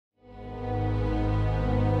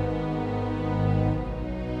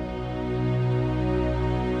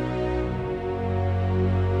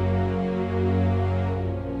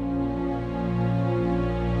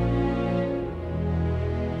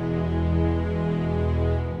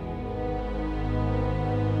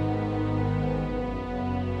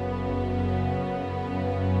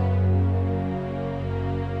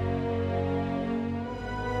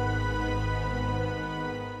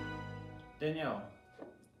Danielle,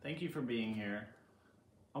 thank you for being here.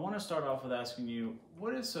 I want to start off with asking you,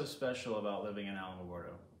 what is so special about living in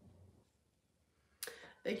Alamogordo?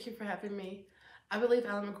 Thank you for having me. I believe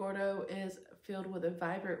Alamogordo is filled with a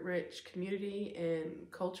vibrant, rich community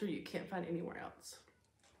and culture you can't find anywhere else.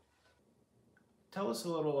 Tell us a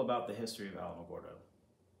little about the history of Alamogordo.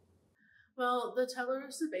 Well, the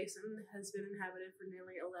Tularosa Basin has been inhabited for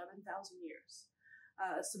nearly 11,000 years.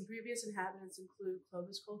 Some previous inhabitants include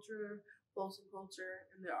Clovis culture, Bolton culture,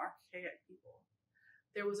 and the Archaic people.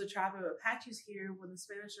 There was a tribe of Apaches here when the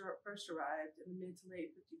Spanish first arrived in the mid to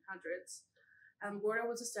late 1500s. Gordo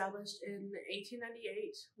was established in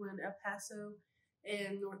 1898 when El Paso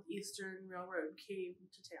and Northeastern Railroad came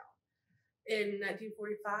to town. In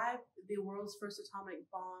 1945, the world's first atomic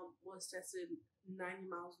bomb was tested 90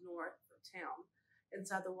 miles north of town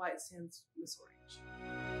inside the White Sands Missile Range.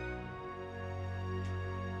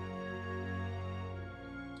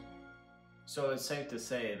 So it's safe to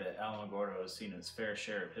say that Alamogordo has seen its fair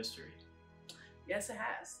share of history. Yes, it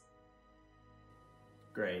has.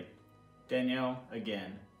 Great. Danielle,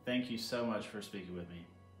 again, thank you so much for speaking with me.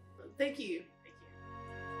 Thank you.